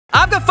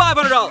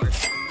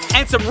$500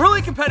 and some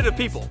really competitive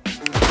people.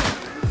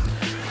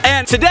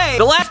 And today,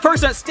 the last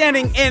person that's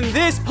standing in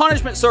this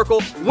punishment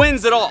circle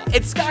wins it all.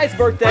 It's Sky's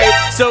birthday,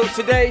 so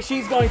today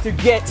she's going to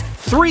get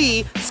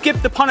 3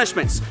 skip the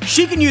punishments.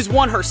 She can use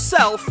one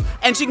herself,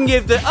 and she can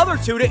give the other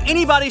 2 to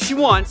anybody she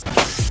wants,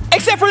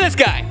 except for this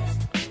guy,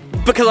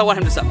 because I want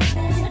him to suffer.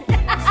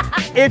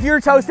 If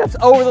your toe steps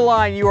over the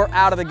line, you are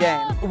out of the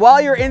game. While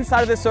you're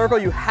inside of this circle,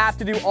 you have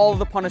to do all of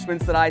the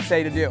punishments that I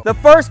say to do. The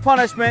first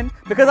punishment,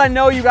 because I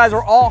know you guys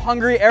are all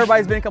hungry,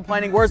 everybody's been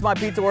complaining, where's my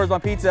pizza, where's my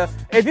pizza?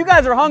 If you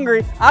guys are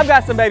hungry, I've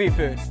got some baby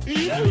food.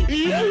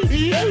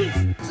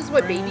 This is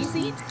what babies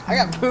eat? I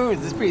got food,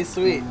 this is pretty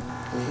sweet.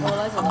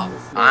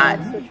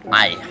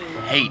 I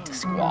hate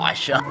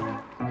squash. There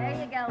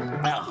you go.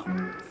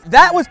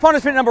 That was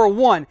punishment number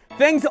 1.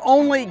 Things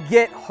only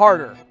get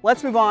harder.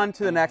 Let's move on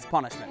to the next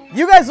punishment.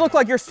 You guys look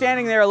like you're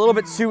standing there a little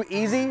bit too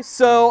easy,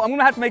 so I'm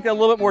gonna have to make it a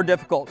little bit more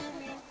difficult.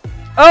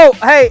 Oh,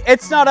 hey,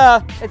 it's not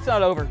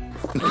over.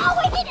 Oh,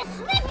 we need a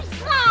slip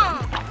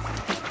slide.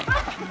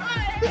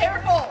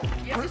 Careful.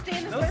 You have to stay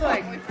in the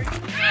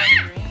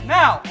circle.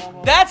 Now,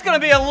 that's gonna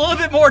be a little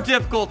bit more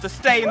difficult to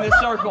stay in this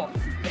circle.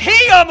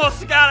 He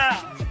almost got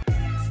out.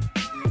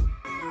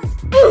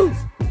 Woo.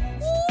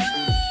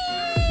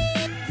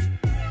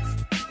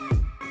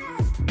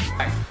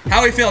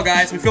 How we feel,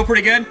 guys? We feel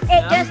pretty good?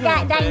 It just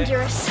got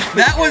dangerous.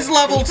 That was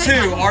level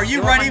 2. Are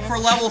you ready for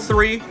level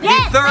 3?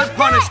 Yes, the third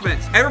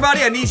punishment.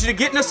 Everybody, I need you to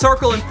get in a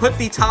circle and put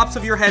the tops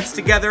of your heads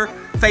together,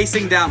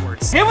 facing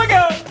downwards. Here we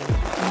go.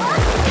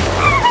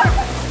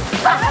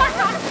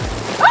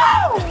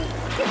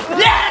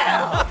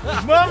 Yeah!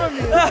 Mamma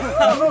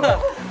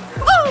mia!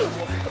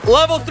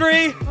 Level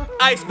 3,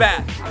 ice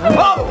bath.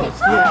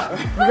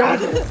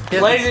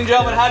 Ladies and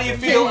gentlemen, how do you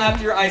feel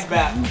after your ice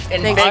bath?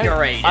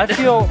 Invigorated. I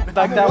feel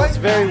like that was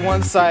very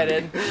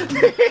one-sided.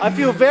 I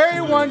feel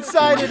very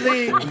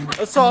one-sidedly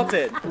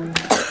assaulted.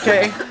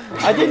 Okay?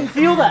 I didn't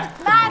feel that.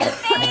 My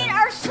feet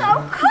are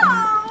so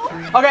cold.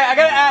 Okay, I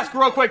gotta ask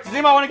real quick. Does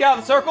anybody want to get out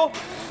of the circle?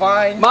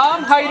 Fine.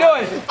 Mom, how you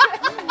doing?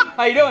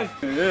 How you doing?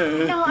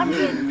 No, I'm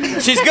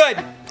good. She's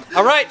good.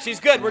 All right, she's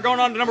good. We're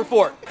going on to number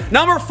 4.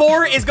 Number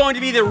 4 is going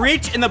to be the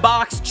reach in the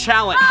box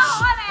challenge.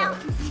 Oh,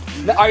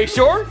 I'm out. Are you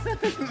sure?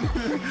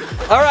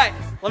 All right,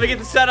 let me get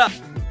this set up.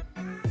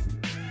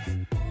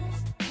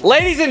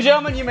 Ladies and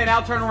gentlemen, you may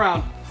now turn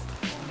around.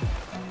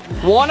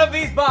 One of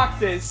these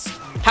boxes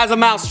has a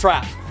mouse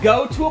trap.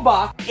 Go to a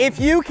box. If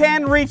you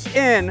can reach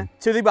in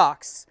to the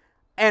box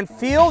and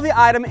feel the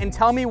item and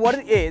tell me what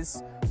it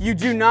is, you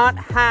do not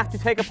have to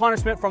take a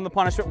punishment from the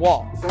punishment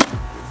wall.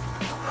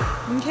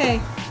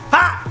 Okay.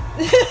 Ha!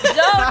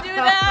 Don't do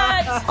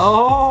that!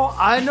 Oh,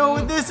 I know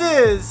what this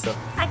is.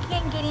 I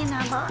can't get in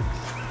that box.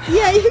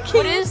 Yeah, you can.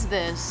 What is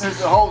this?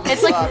 There's a hole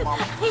It's like,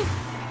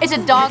 it's a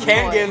dog You toy.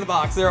 can't get in the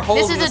box. There are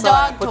holes This in is the a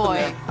side. dog Put them toy.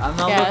 there. I'm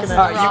not Yeah, looking this at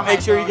All is right, you wrong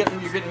make sure toy.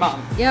 you're getting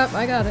mom. Yep,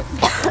 I got it.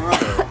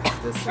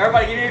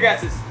 Everybody, give me your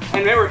guesses. And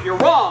remember, if you're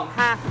wrong,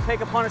 have to take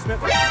a punishment.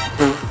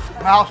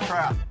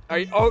 Mousetrap. Are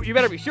you? Oh, you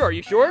better be sure. Are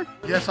you sure?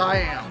 Yes, I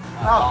am.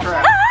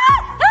 Mousetrap.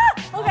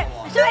 Okay,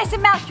 so it's a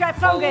mousetrap.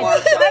 So good.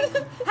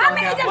 Right? How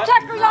many of them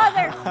chuckers are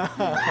there?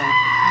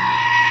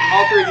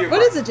 All 3 of you.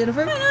 What is it,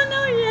 Jennifer? I don't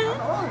know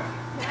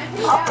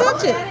yet.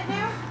 Touch it.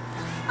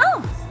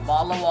 Oh,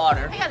 Bottle of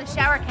water. I got a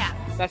shower cap.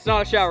 That's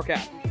not a shower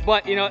cap.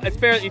 But, you know, it's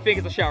fair that you think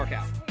it's a shower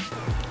cap.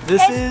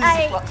 This It's is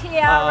a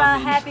tiara.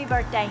 Happy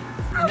birthday.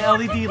 an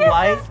LED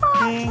light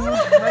thing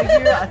right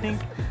here. I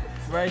think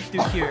right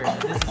through here.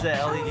 This is a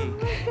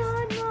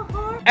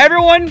LED.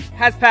 Everyone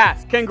has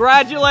passed.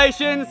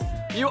 Congratulations.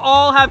 You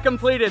all have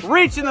completed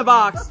Reach in the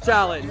Box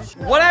challenge.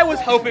 What I was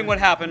hoping would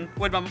happen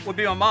would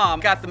be my mom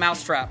got the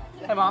mouse trap.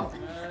 Hey, Mom.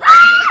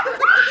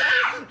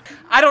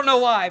 I don't know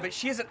why, but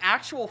she has an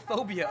actual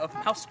phobia of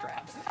mouse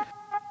traps.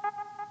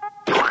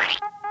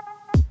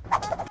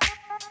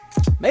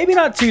 Maybe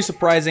not too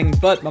surprising,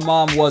 but my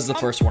mom was the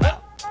first one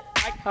out.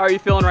 How are you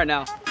feeling right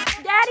now?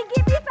 Daddy,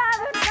 give me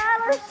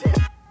 $500.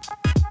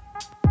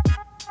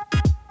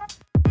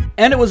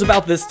 And it was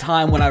about this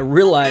time when I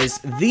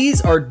realized these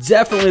are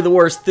definitely the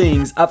worst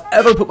things I've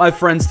ever put my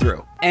friends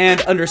through.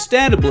 And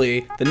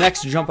understandably, the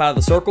next to jump out of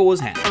the circle was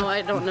Hannah. Oh,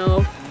 I don't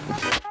know.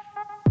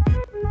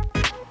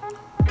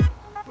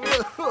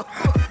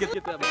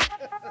 Get that.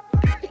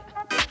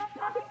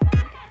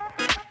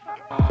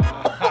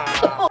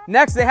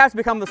 Next, they have to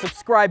become the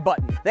subscribe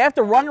button. They have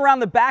to run around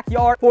the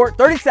backyard for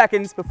 30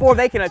 seconds before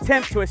they can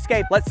attempt to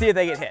escape. Let's see if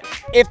they get hit.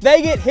 If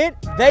they get hit,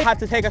 they have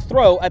to take a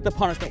throw at the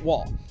punishment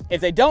wall. If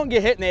they don't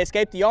get hit and they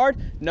escape the yard,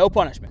 no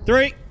punishment.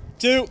 3,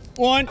 2,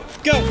 1,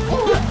 go.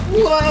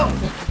 Whoa!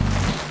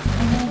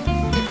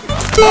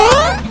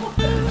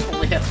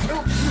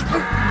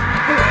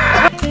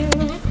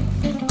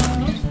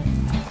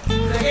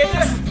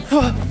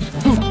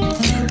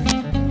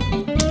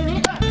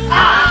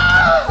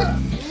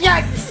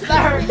 Yikes!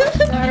 That hurt.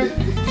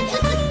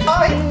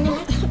 Time.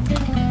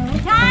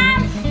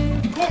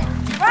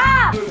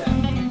 Rob.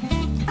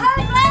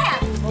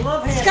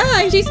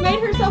 Sky, she's made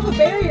herself a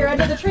barrier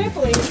under the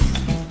trampoline.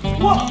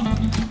 Whoa!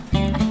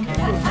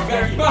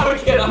 You better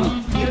get him.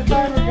 Good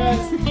timer,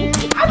 guys.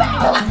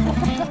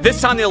 This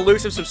time the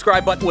elusive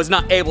subscribe button was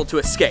not able to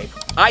escape.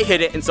 I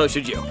hit it and so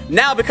should you.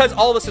 Now because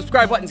all the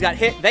subscribe buttons got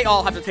hit, they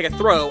all have to take a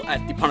throw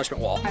at the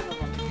punishment wall.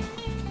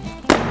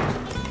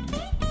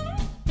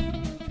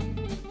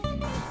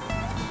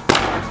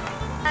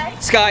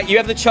 Sky, you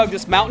have to chug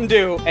this Mountain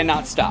Dew and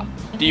not stop.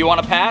 Do you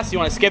want to pass? You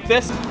want to skip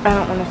this? I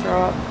don't want to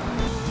throw up.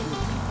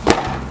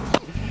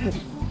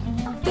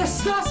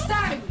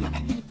 Disgusting!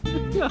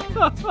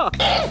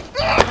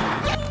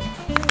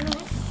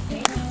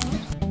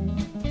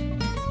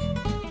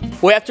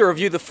 We have to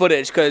review the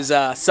footage because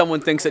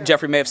someone thinks that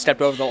Jeffrey may have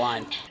stepped over the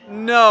line.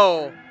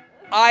 No,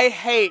 I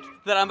hate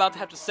that I'm about to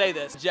have to say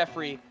this.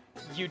 Jeffrey,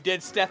 you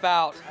did step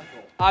out.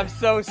 I'm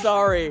so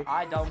sorry.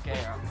 I don't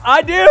care.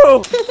 I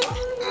do!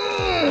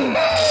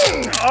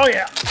 Oh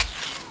yeah.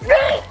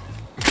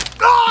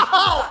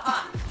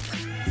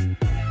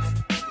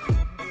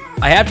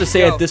 I have to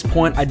say at this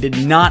point, I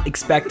did not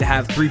expect to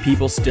have 3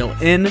 people still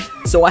in,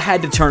 so I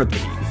had to turn up the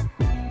heat.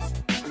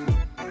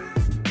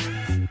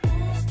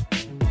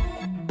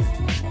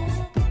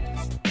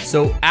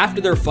 So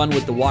after their fun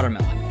with the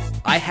watermelon,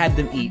 I had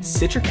them eat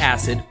citric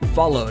acid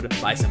followed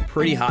by some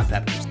pretty hot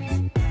peppers.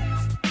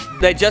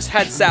 They just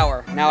had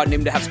sour, now I need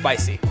them to have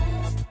spicy.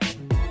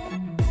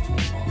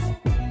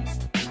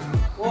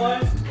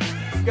 1,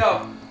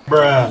 go.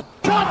 Bruh.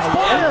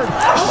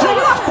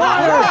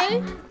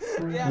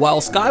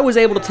 While Sky was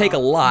able to take a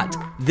lot,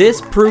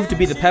 this proved to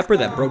be the pepper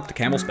that broke the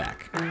camel's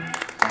back.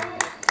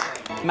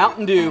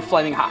 Mountain Dew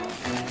flaming hot.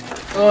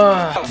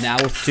 Now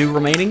with 2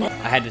 remaining,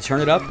 I had to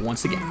turn it up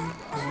once again.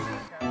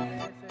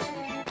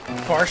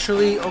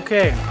 Partially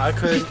okay. I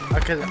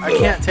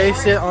can't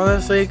taste it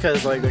honestly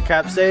because like the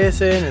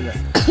capsaicin and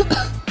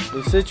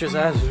the citrus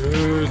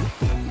acid.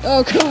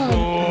 Oh, come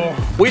on.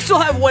 We still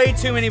have way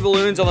too many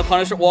balloons on the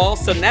punishment wall,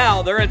 so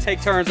now they're gonna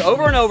take turns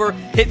over and over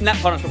hitting that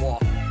punishment wall.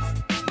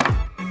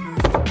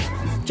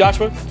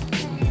 Joshua,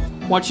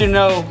 I want you to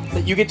know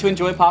that you get to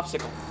enjoy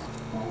popsicle.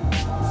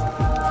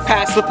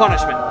 Pass the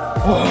punishment.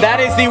 That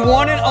is the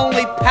one and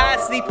only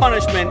pass the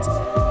punishment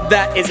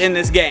that is in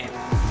this game.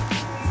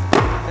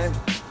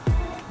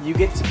 You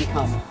get to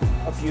become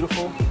a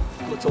beautiful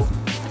little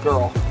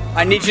girl.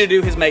 I need you to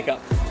do his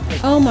makeup.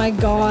 Oh my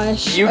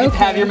gosh. You can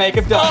have your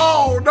makeup done.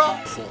 Oh no!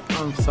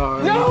 I'm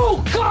sorry.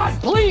 No! God,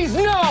 please,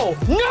 no!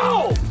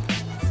 No!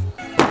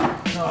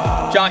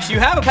 Josh, you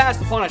have a pass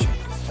the punishment.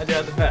 I do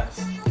have the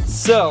pass.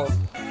 So,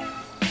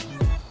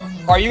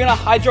 are you gonna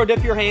hydro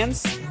dip your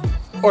hands?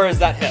 Or is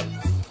that him?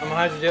 I'm gonna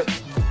hydro dip.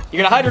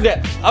 You're gonna hydro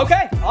dip.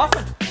 Okay,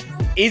 awesome.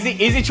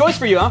 Easy choice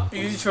for you, huh?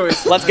 Easy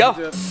choice. Let's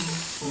go.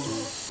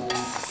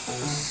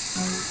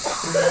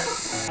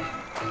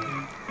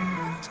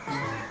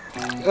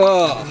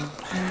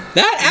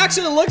 That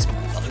actually looks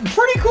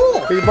pretty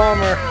cool. Big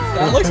bomber.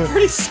 That looks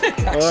pretty sick,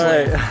 actually. All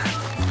right.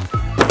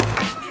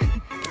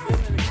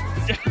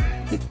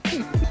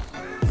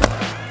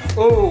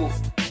 Oh.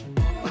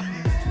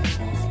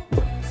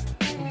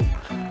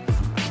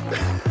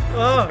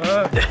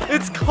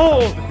 It's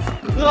cold.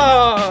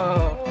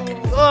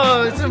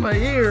 Oh, it's in my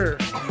ear.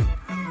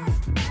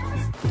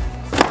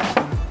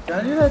 Can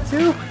I do that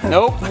too?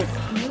 Nope.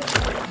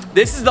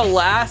 This is the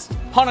last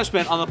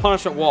punishment on the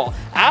punishment wall.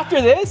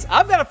 After this,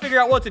 I've got to figure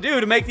out what to do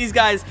to make these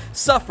guys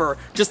suffer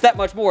just that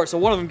much more so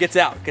one of them gets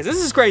out, because this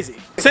is crazy.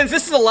 Since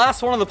this is the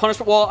last one on the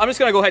punishment wall, I'm just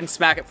going to go ahead and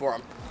smack it for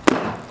them.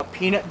 A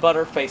peanut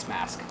butter face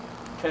mask.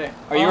 Okay.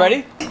 Are you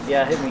ready?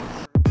 Yeah, hit me.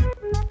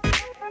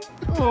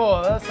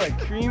 Oh, that's like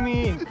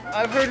creamy.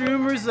 I've heard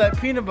rumors that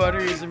peanut butter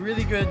is a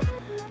really good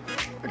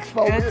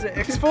exfoliant.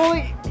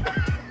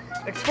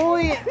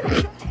 Exfoliant.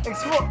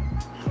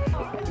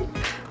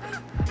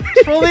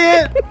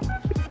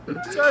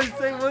 Trying to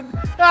say one.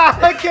 Ah,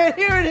 I can't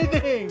hear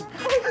anything.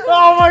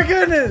 Oh my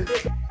goodness.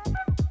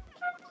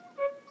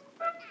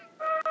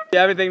 You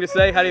have anything to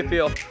say? How do you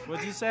feel?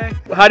 What'd you say?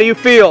 How do you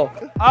feel?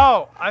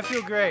 Oh, I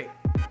feel great.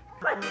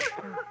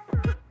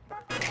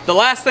 The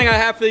last thing I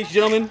have for these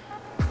gentlemen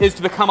is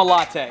to become a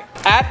latte.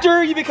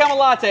 After you become a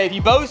latte, if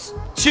you both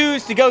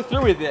choose to go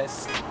through with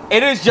this,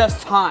 it is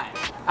just time.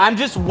 I'm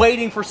just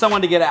waiting for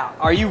someone to get out.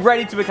 Are you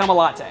ready to become a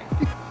latte?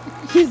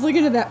 He's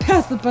looking at that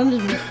pass the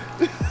punishment.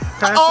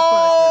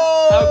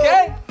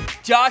 Okay.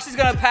 Josh is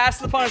gonna pass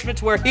the punishment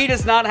to where he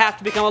does not have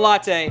to become a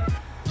latte.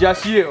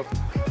 Just you.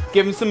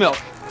 Give him some milk.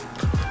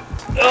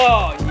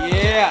 Oh,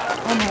 yeah.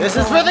 This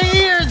is for the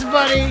ears,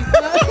 buddy.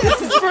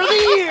 This is for the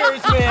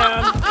ears,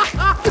 man.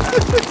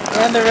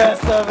 And the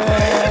rest of it.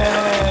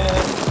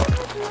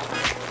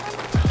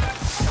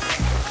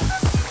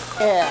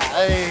 Yeah,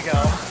 there you go.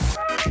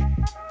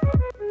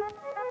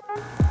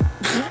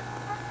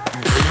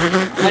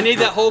 I need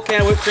that whole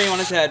can of whipped cream on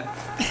his head.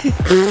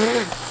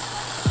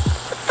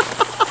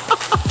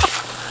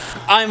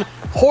 I'm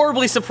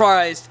horribly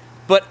surprised,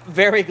 but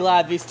very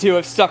glad these two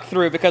have stuck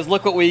through, because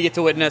look what we get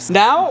to witness.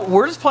 Now,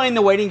 we're just playing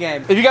the waiting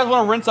game. If you guys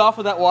want to rinse off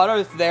with that water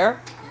that's there,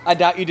 I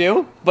doubt you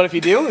do, but if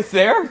you do, it's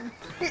there.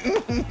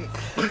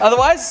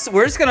 Otherwise,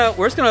 we're just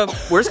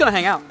gonna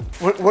hang out.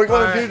 We're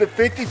going to do the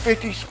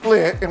 50-50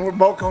 split, and we're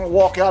both going to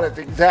walk out at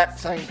the exact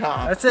same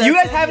time. That's it. You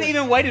guys haven't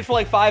even waited for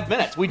like 5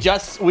 minutes. We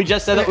just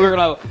said that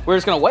we're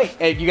just gonna wait,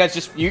 and you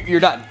guys you're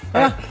done.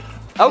 Yeah.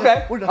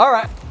 Okay. We're done. All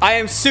right. I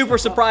am super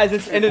surprised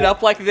it's ended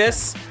up like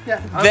this.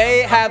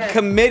 They have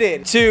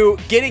committed to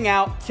getting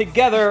out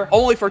together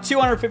only for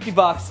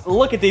 $250.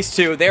 Look at these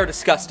two. They are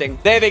disgusting.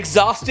 They've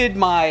exhausted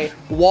my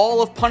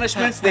wall of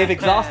punishments. They've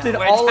exhausted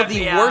all of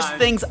the worst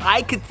things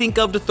I could think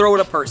of to throw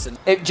at a person.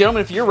 Hey,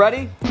 gentlemen, if you're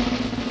ready,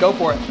 go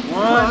for it.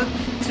 1,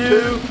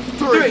 2,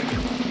 3.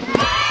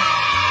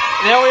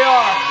 There we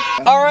are.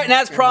 All right, and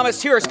as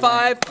promised, here is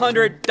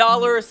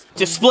 $500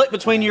 to split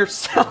between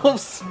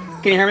yourselves.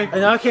 Can you hear me?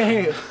 No, I can't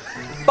hear you.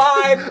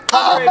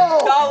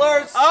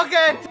 $500.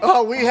 Okay.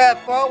 Oh, we had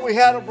fun. We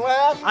had a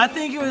blast. I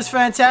think it was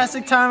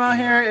fantastic time out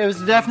here. It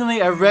was definitely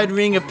a red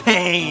ring of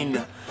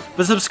pain.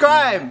 But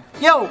subscribe.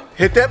 Yo.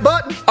 Hit that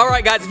button. All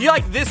right, guys, if you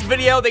like this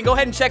video, then go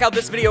ahead and check out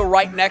this video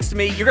right next to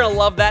me. You're gonna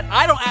love that.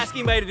 I don't ask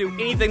anybody to do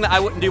anything that I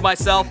wouldn't do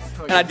myself,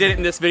 and I did it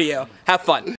in this video. Have fun.